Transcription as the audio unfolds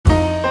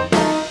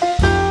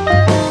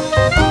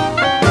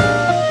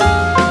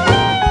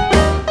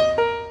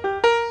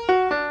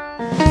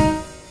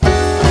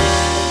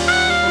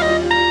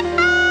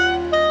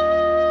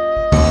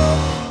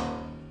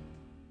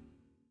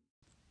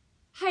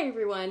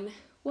everyone.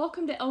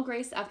 Welcome to Elle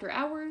Grace After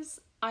Hours.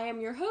 I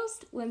am your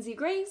host, Lindsay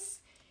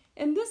Grace,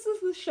 and this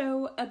is the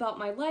show about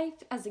my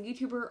life as a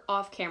YouTuber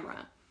off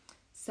camera.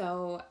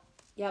 So,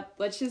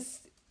 let's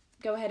just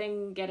go ahead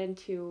and get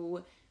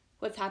into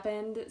what's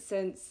happened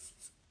since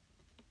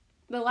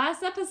the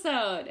last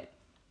episode.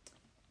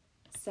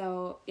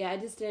 So, I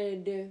just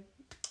did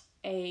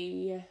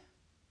a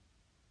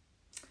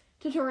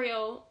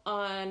tutorial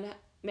on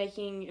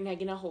making an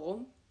egg in a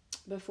hole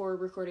before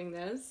recording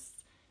this.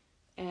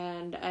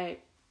 And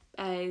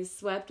I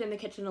swept in the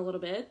kitchen a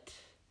little bit.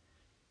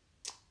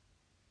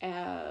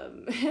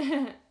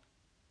 Then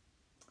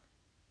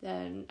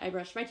I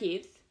brushed my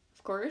teeth,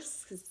 of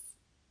course, because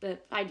the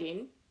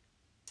hygiene.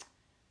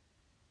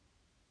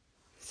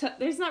 So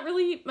there's not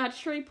really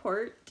much to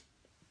report.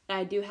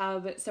 I do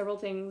have several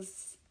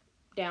things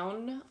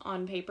down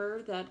on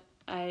paper that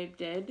I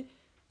did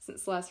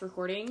since the last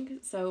recording.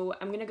 So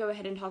I'm going to go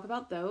ahead and talk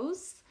about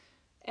those.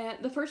 And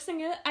the first thing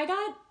is, I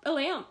got a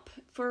lamp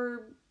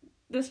for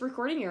this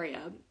recording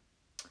area.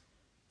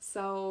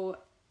 So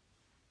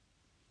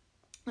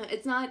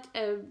it's not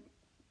a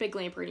big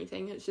lamp or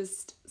anything. It's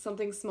just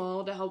something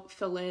small to help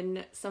fill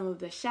in some of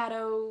the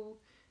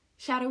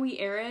shadowy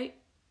areas.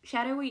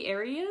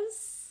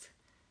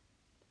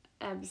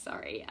 I'm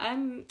sorry.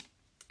 I'm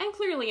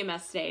clearly a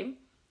mess today.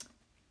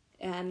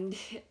 And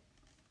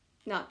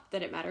not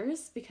that it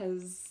matters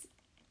because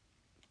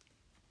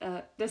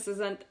this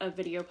isn't a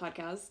video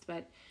podcast,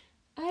 but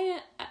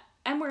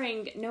I'm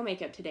wearing no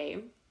makeup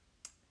today.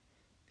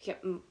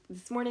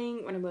 This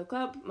morning when I woke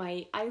up,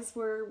 my eyes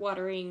were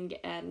watering,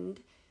 and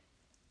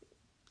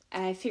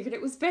I figured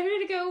it was better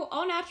to go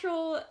all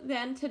natural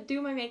than to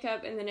do my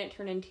makeup, and then it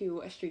turned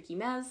into a streaky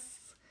mess.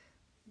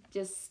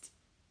 Just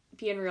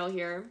being real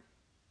here.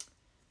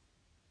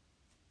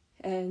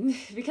 And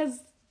because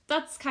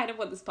that's kind of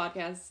what this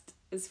podcast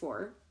is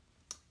for.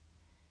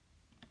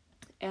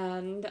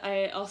 And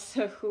I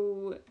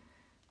also...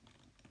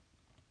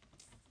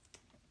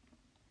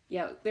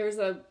 there's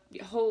it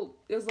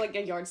was like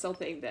a yard sale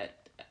thing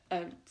that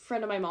a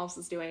friend of my mom's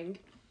was doing.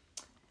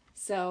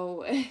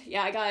 So,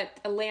 I got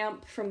a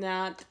lamp from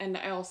that, and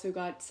I also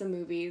got some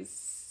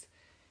movies.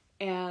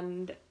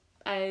 And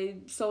I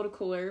sold a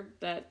cooler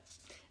that,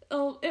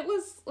 it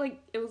was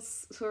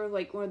sort of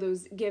like one of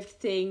those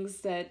gift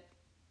things that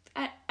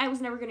I was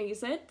never going to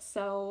use it,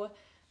 so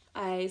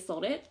I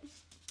sold it.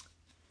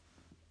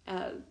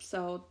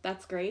 So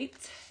that's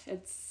great.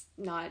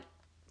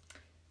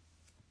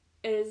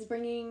 It is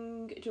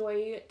bringing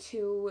joy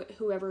to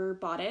whoever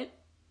bought it.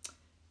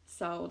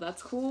 So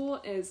that's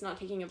cool. It's not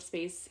taking up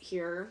space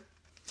here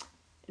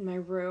in my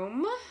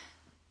room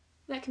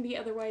that can be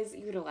otherwise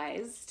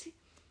utilized.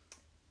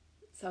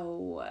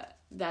 So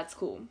that's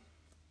cool.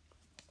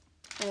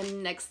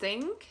 And next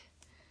thing,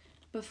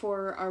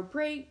 before our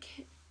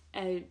break,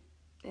 and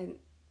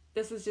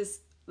this is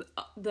just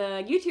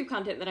the YouTube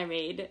content that I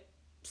made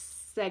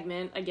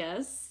segment, I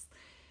guess.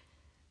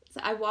 So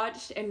I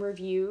watched and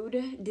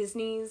reviewed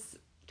Disney's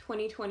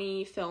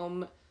 2020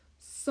 film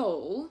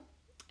Soul.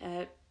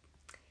 It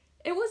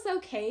was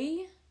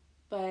okay,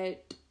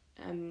 but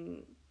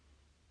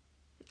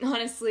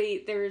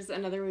honestly, there's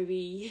another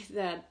movie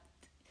that's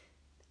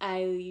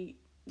kind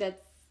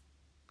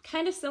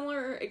of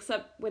similar,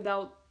 except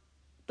without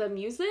the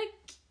music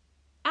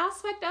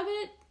aspect of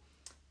it.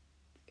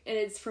 And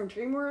it's from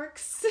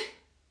DreamWorks.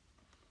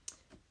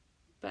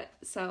 But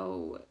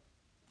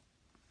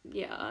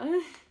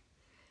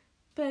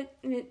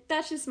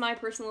that's just my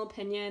personal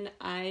opinion.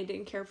 I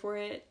didn't care for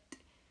it.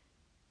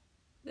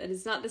 That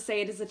is not to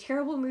say it is a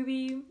terrible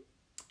movie.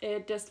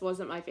 It just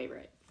wasn't my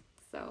favorite.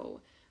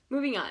 So,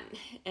 moving on.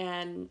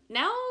 And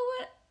now,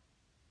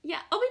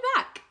 I'll be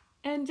back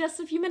in just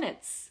a few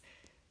minutes.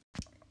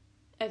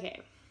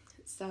 Okay,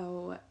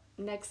 so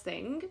next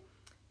thing.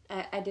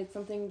 I did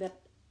something that,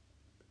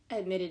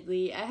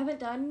 admittedly, I haven't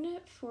done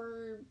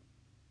for,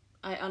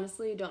 I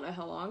honestly don't know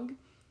how long.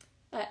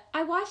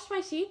 I washed my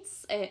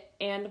sheets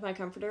and my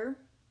comforter,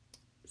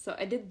 so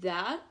I did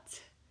that.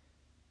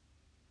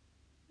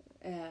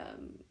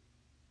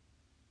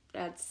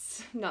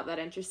 That's not that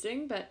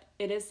interesting, but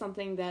it is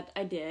something that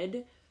I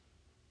did.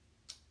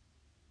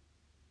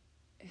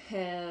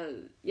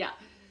 And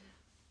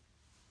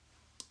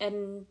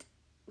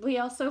we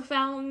also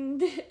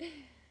found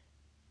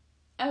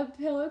a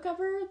pillow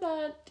cover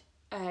that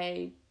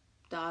I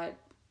thought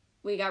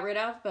we got rid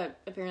of, but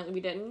apparently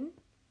we didn't.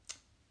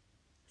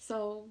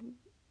 So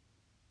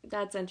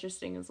that's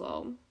interesting as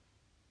well.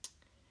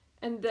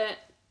 And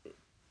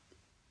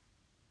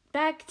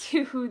back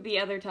to the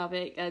other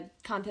topic,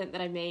 content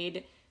that I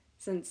made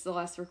since the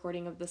last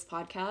recording of this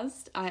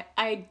podcast.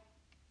 I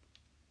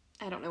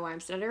don't know why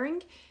I'm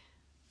stuttering,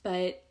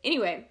 but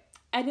anyway,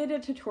 I did a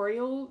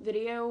tutorial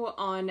video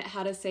on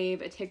how to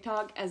save a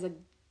TikTok as a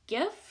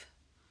GIF.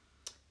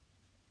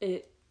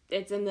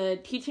 It's in the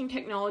Teaching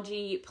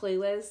Technology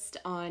playlist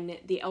on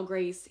the Elle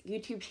Grace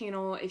YouTube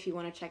channel if you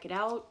want to check it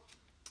out.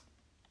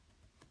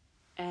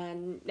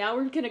 And now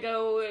we're gonna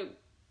go,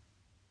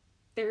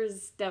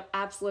 there's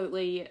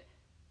absolutely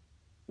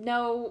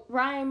no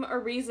rhyme or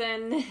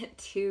reason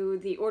to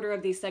the order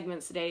of these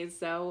segments today,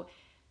 so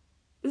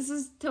this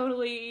is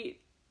totally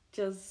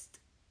just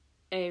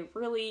a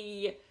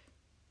really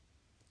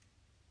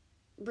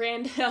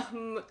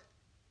randomly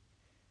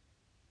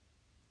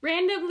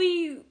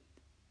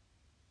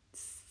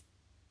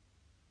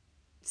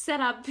set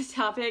up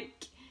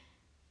topic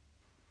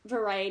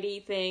variety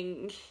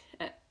thing.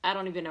 I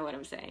don't even know what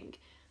I'm saying.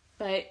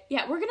 But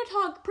yeah, we're going to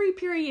talk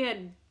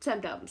pre-period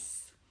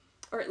symptoms.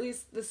 Or at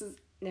least this is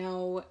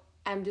now,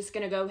 I'm just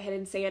going to go ahead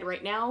and say it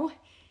right now.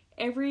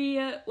 Every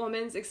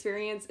woman's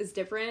experience is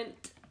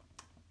different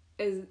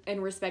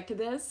in respect to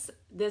this.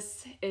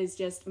 This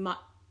is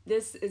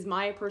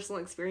my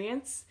personal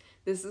experience.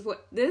 This is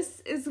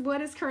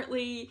what is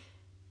currently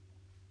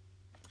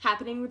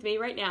happening with me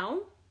right now.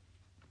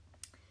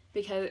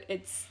 Because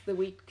it's the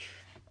week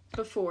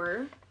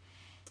before.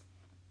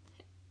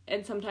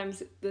 And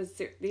sometimes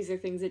these are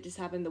things that just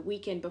happen the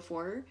weekend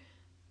before.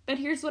 But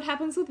here's what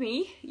happens with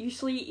me.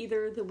 Usually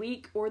either the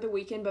week or the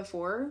weekend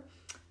before,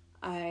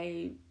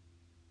 I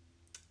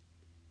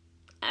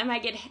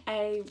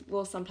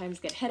will sometimes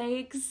get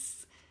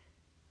headaches.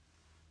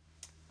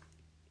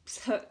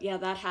 So yeah,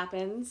 that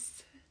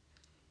happens.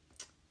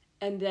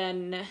 And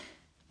then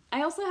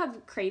I also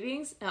have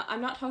cravings. Now,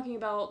 I'm not talking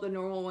about the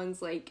normal ones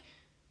like,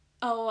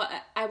 oh,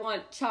 I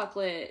want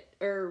chocolate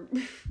or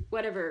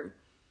whatever.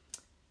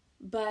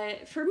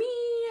 But for me,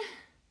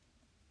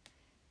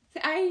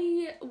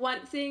 I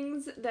want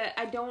things that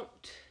I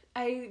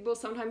will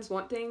sometimes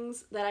want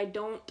things that I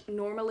don't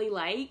normally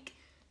like.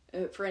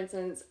 For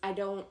instance, I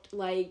don't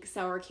like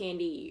sour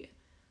candy.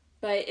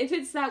 But if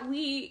it's that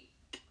week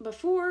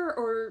before,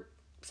 or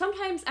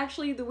sometimes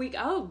actually the week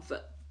of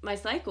my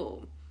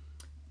cycle,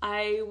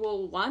 I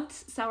will want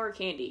sour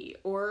candy.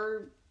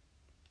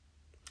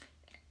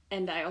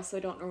 And I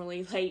also don't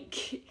normally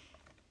like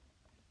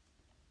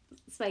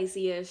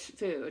spicy-ish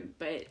food,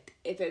 but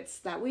if it's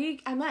that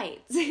week, I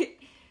might.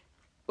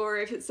 Or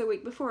if it's the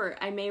week before,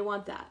 I may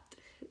want that.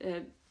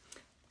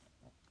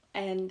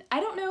 And I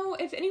don't know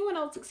if anyone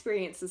else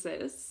experiences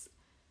this,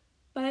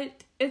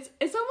 but it's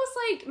almost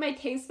like my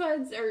taste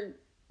buds are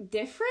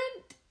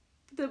different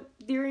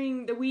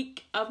during the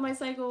week of my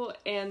cycle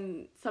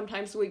and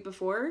sometimes the week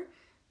before.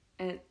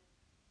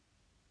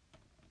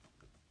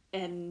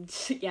 And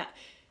yeah,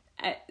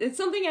 it's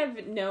something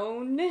I've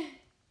known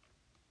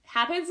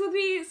happens with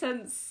me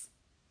since,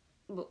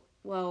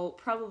 well,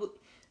 probably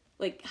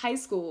like high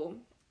school,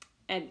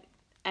 and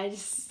I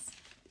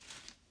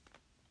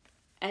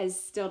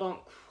still don't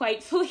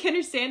quite fully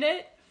understand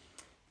it,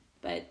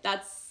 but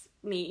that's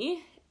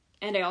me.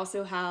 And I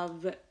also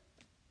have,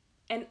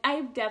 and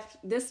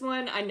this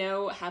one I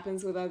know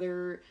happens with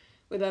other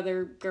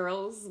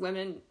girls,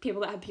 women,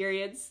 people that have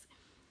periods,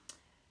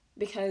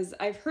 because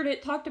I've heard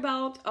it talked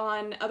about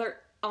on another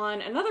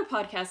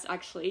podcast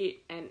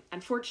actually, and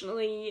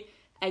unfortunately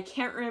I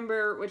can't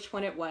remember which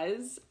one it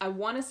was. I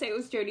want to say it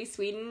was Jodie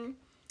Sweden.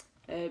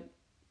 And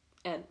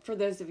for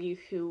those of you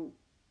who,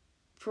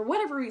 for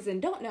whatever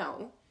reason, don't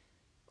know,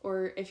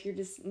 or if you're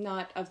just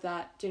not of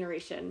that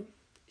generation,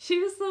 she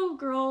was the little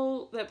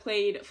girl that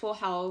played Full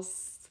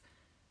House,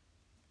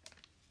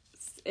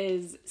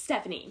 is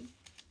Stephanie.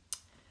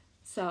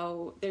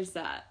 So there's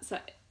that. So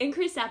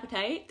increased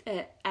appetite,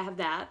 I have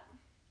that.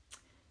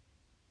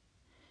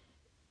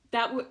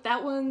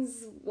 That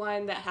one's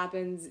one that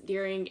happens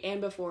during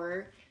and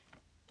before,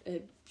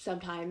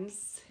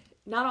 sometimes,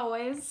 not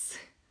always,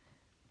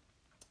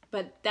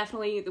 but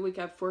definitely the week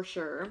of for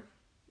sure.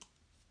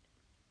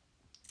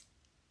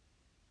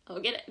 I'll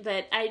get it,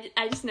 but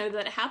I just know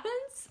that it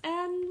happens,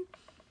 and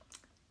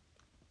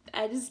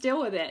I just deal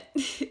with it.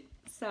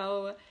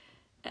 So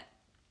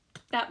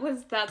that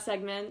was that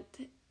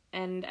segment,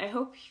 and I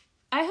hope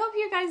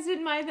you guys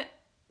didn't mind that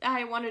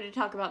I wanted to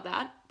talk about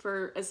that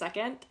for a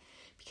second,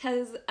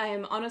 because I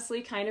am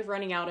honestly kind of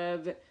running out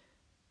of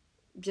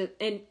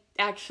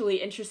actually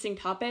interesting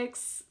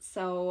topics,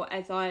 so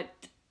I thought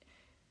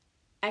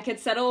I could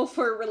settle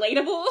for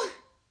relatable.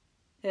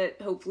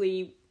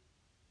 Hopefully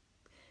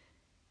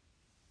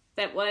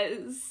that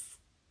was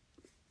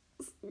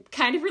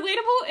kind of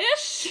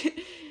relatable-ish.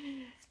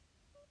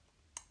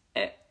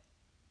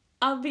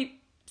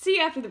 See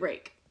you after the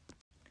break.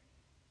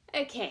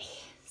 Okay,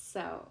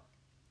 so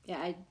yeah,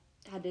 I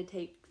had to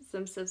take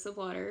some sips of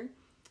water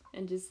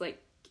and just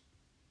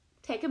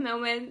take a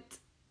moment,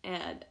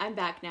 and I'm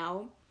back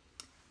now.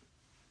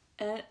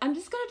 I'm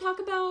just gonna talk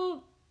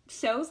about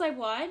shows I've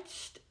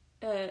watched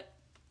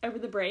over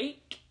the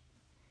break,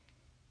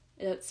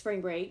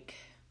 spring break,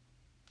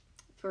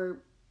 for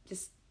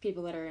just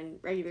people that are in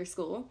regular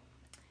school.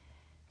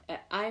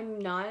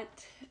 I'm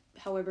not,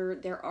 however,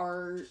 there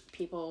are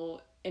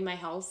people in my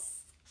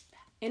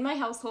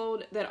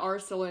household that are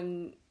still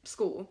in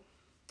school,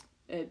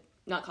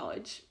 not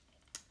college.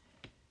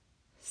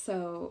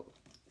 So,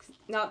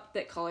 not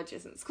that college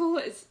isn't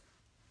school.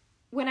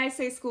 When I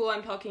say school,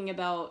 I'm talking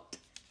about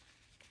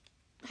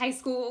high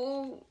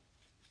school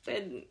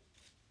and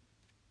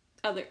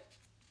other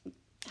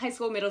high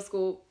school, middle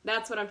school.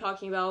 That's what I'm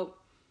talking about.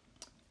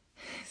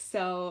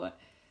 So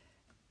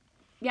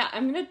yeah,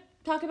 I'm gonna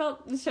talk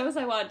about the shows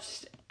I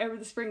watched over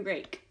the spring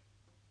break.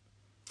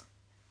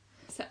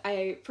 So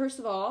first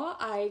of all,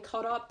 I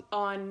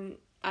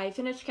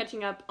finished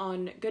catching up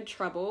on Good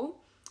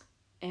Trouble.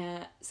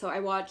 So I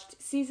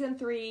watched season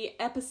 3,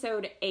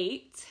 episode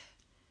 8.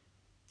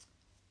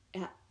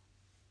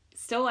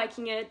 Still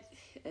liking it.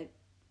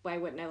 Why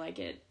wouldn't I like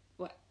it?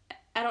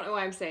 I don't know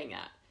why I'm saying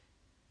that.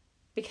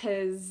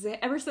 Because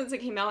ever since it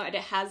came out, it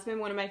has been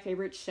one of my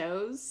favorite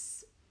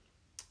shows.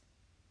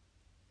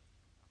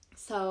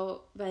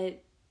 So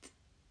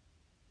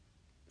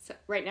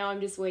right now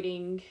I'm just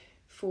waiting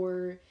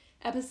for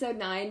episode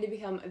 9 to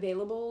become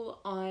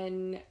available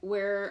on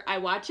where I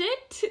watch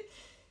it.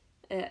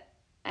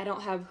 I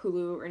don't have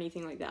Hulu or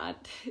anything like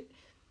that.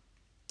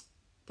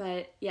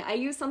 But yeah, I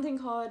use something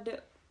called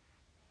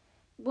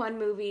One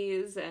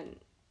Movies and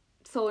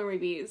Solar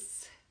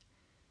Movies.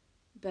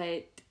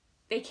 But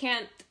they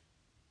can't.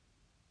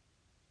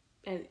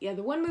 And yeah,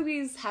 the One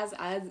Movies has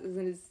ads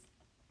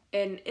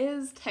and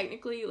is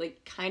technically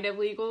like kind of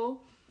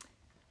legal,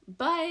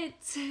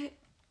 but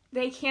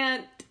they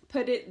can't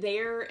put it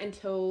there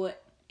until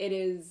it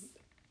is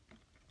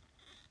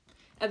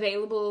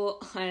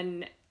available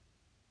on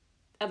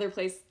other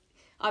place.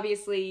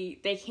 Obviously,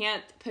 they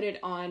can't put it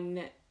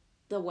on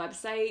the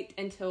website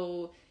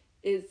until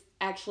it's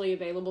actually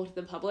available to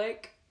the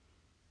public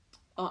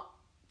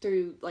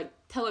through like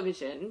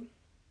television.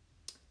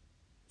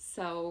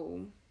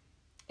 So,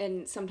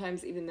 and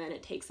sometimes even then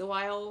it takes a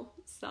while.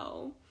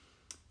 So,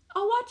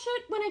 I'll watch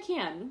it when I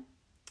can,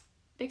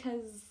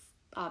 because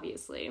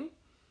obviously.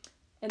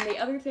 And the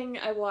other thing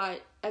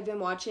I've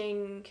been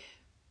watching,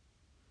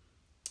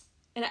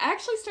 and I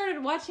actually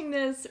started watching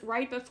this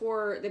right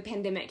before the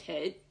pandemic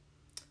hit.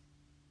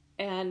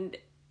 And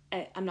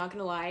I'm not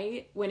gonna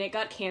lie, when it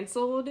got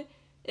canceled,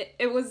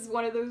 it was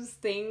one of those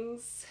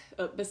things,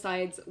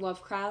 besides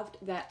Lovecraft,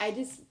 that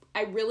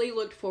I really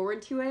looked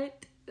forward to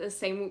it. The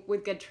same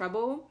with Good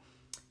Trouble.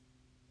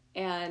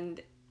 And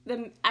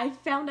then I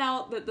found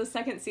out that the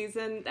second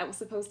season that was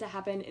supposed to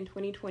happen in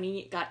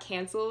 2020 got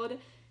canceled,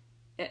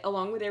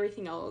 along with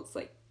everything else.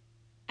 Like,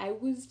 I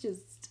was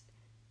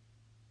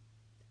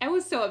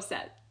so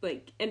upset,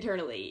 like,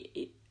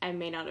 internally. I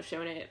may not have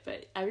shown it,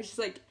 but I was just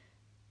like,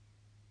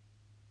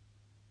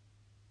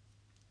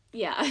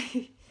 yeah.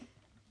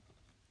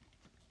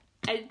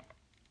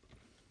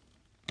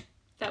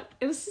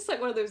 It was just like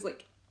one of those,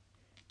 like,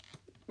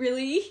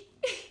 really?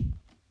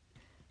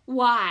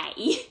 Why?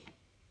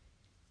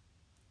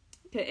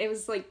 It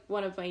was like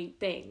one of my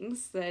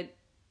things that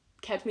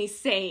kept me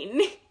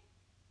sane.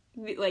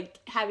 Like,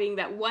 having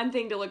that one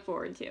thing to look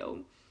forward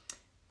to.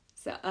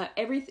 So,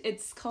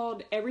 it's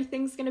called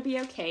Everything's Gonna Be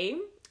Okay.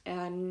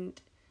 And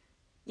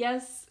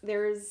yes,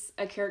 there's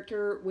a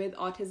character with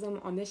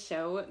autism on this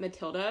show,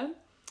 Matilda.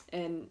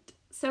 And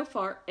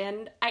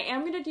I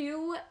am gonna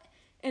do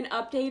an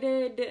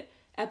updated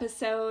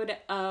episode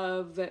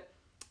of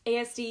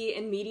ASD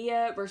in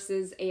media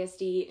versus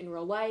ASD in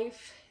real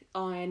life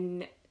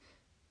on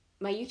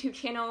my YouTube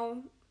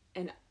channel,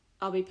 and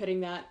I'll be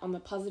putting that on the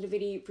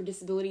Positivity for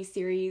Disability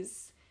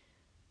series.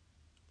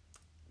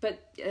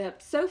 But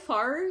so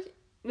far,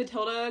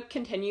 Matilda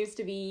continues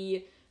to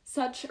be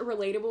such a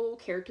relatable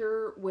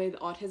character with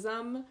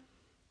autism,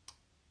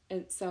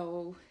 and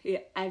so yeah,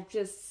 I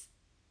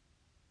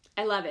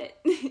love it.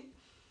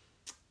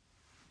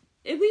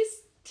 At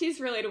least she's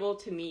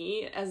relatable to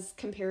me as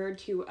compared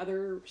to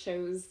other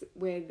shows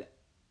with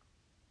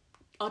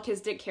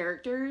autistic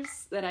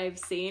characters that I've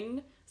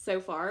seen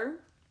so far.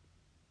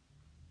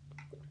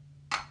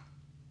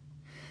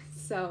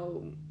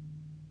 So,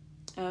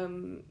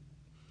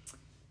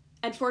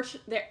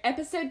 unfortunately,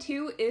 episode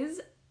 2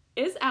 is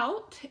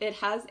out. It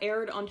has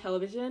aired on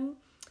television,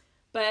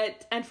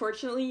 but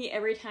unfortunately,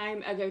 every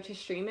time I go to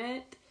stream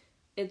it,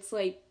 it's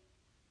like,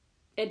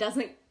 it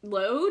doesn't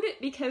load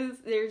because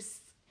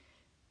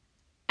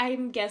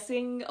I'm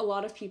guessing a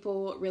lot of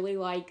people really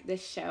like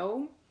this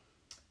show,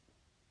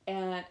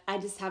 and I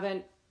just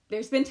haven't.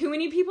 There's been too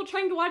many people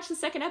trying to watch the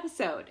second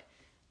episode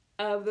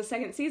of the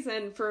second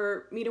season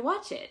for me to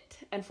watch it,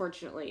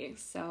 unfortunately.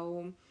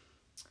 So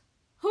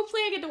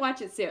hopefully I get to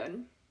watch it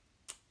soon.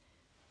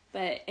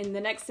 But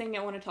the next thing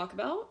I want to talk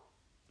about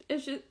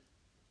is just,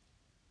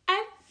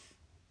 I've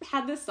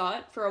had this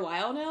thought for a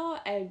while now.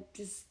 I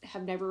just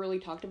have never really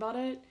talked about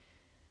it.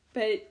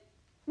 But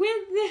with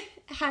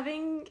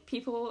having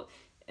people,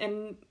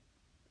 and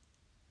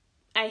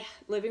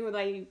living with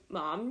my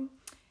mom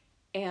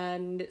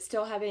and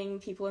still having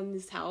people in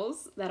this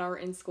house that are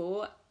in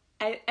school,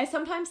 I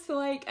sometimes feel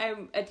like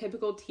I'm a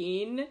typical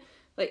teen,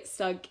 like,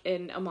 stuck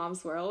in a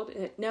mom's world.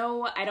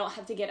 No, I don't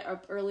have to get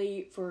up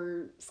early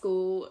for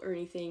school or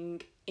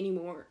anything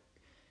anymore,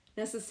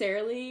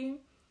 necessarily,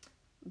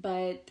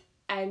 but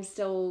I'm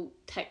still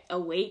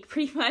awake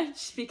pretty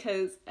much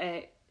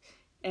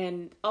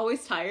and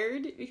always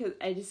tired because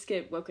I just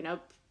get woken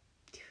up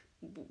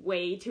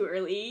way too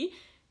early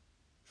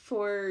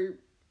for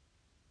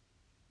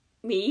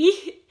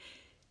me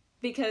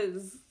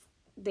because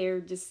they're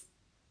just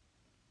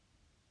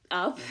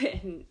up,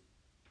 and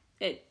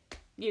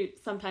you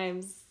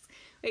sometimes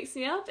wakes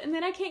me up, and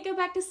then I can't go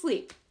back to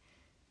sleep.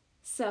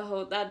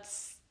 So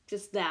that's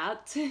just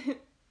that.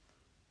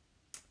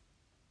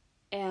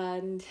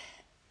 And,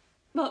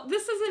 well,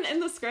 this isn't in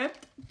the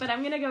script, but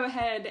I'm gonna go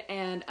ahead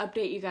and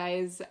update you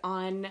guys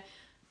on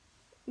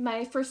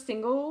my first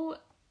single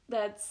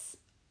that's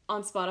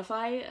on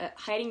Spotify,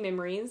 Hiding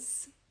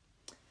Memories.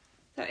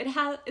 So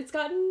it's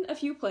gotten a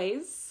few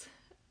plays.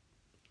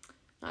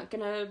 Not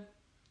gonna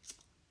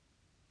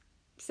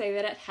say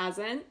that it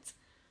hasn't,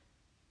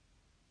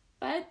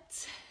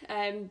 but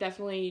I'm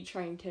definitely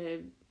trying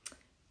to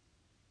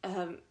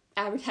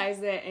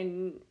advertise it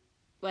and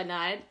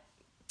whatnot,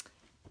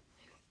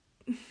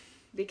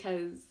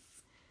 because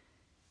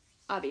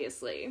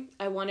obviously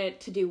I want it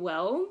to do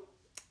well,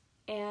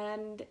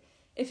 and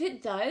if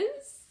it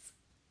does,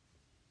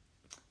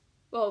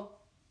 well,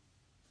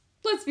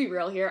 let's be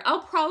real here,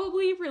 I'll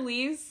probably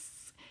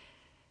release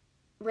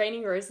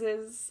Raining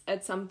Roses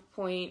at some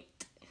point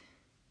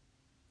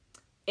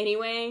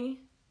anyway,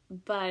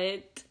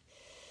 but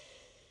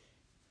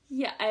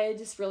yeah, I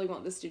just really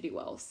want this to do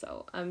well,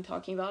 so I'm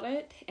talking about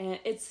it. And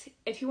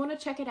if you want to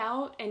check it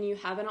out and you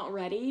haven't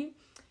already,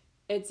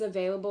 it's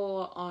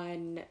available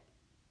on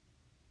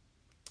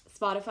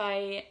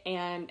Spotify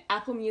and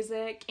Apple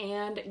Music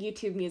and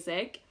YouTube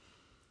Music.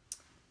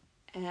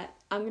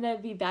 I'm gonna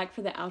be back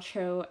for the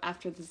outro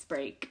after this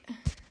break.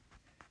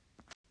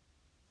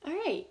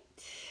 Alright,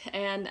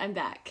 and I'm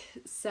back.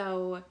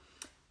 So,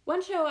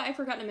 one show I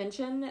forgot to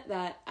mention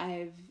that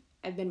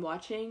I've been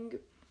watching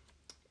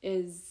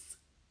is,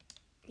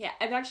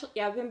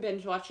 I've been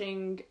binge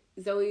watching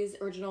Zoe's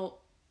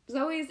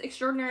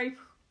Extraordinary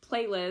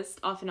Playlist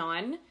off and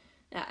on.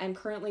 I'm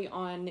currently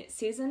on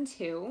season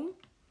 2.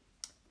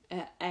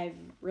 I've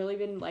really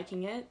been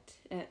liking it.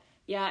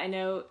 I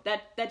know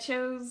that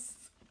show's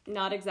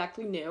not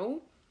exactly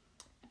new.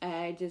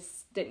 I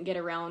just didn't get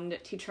around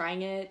to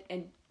trying it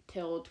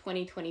until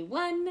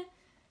 2021,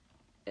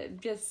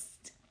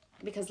 just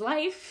because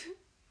life.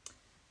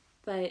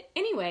 But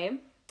anyway,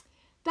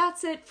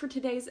 that's it for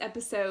today's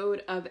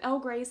episode of Elle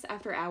Grace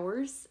After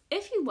Hours.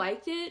 If you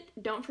liked it,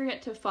 don't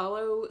forget to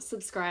follow,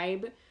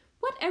 subscribe,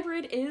 whatever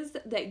it is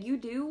that you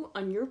do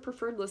on your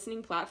preferred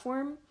listening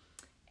platform,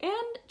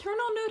 and turn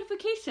on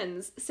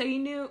notifications so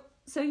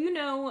you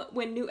know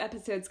when new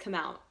episodes come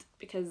out,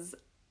 because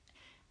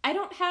I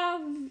don't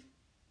have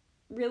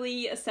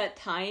really a set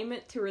time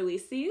to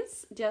release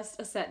these,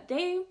 just a set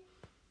day.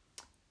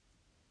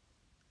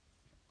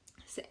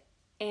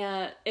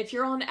 And if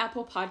you're on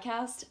Apple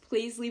Podcast,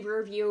 please leave a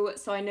review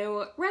so I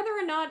know whether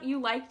or not you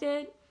liked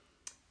it.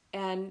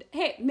 And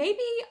hey, maybe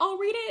I'll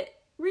read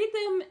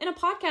them in a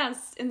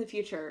podcast in the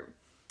future.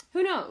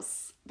 Who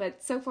knows?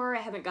 But so far I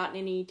haven't gotten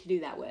any to do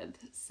that with.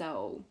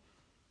 So,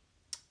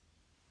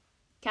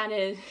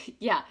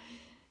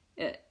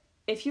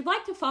 if you'd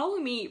like to follow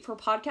me for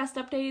podcast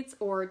updates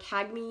or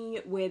tag me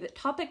with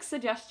topic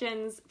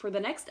suggestions for the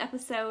next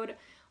episode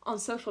on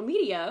social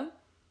media,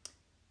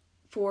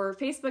 for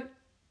Facebook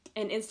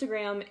and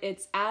Instagram,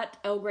 it's at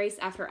Elle Grace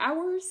After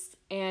Hours,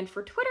 and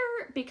for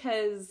Twitter,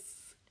 because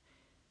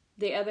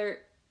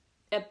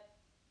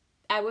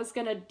I was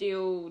gonna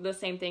do the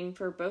same thing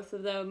for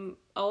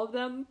all of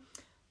them,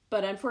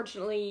 but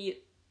unfortunately,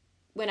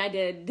 when I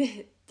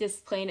did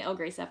just plain Elle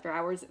Grace After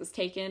Hours, it was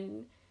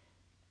taken.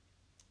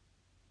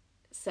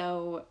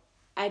 So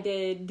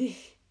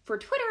for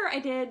Twitter, I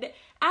did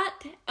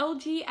at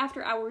LG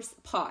After Hours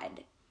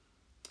Pod.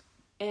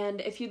 And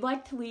if you'd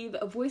like to leave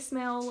a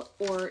voicemail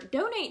or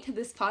donate to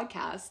this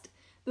podcast,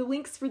 the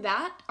links for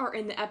that are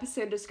in the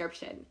episode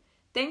description.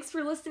 Thanks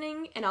for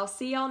listening, and I'll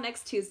see y'all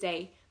next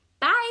Tuesday.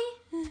 Bye!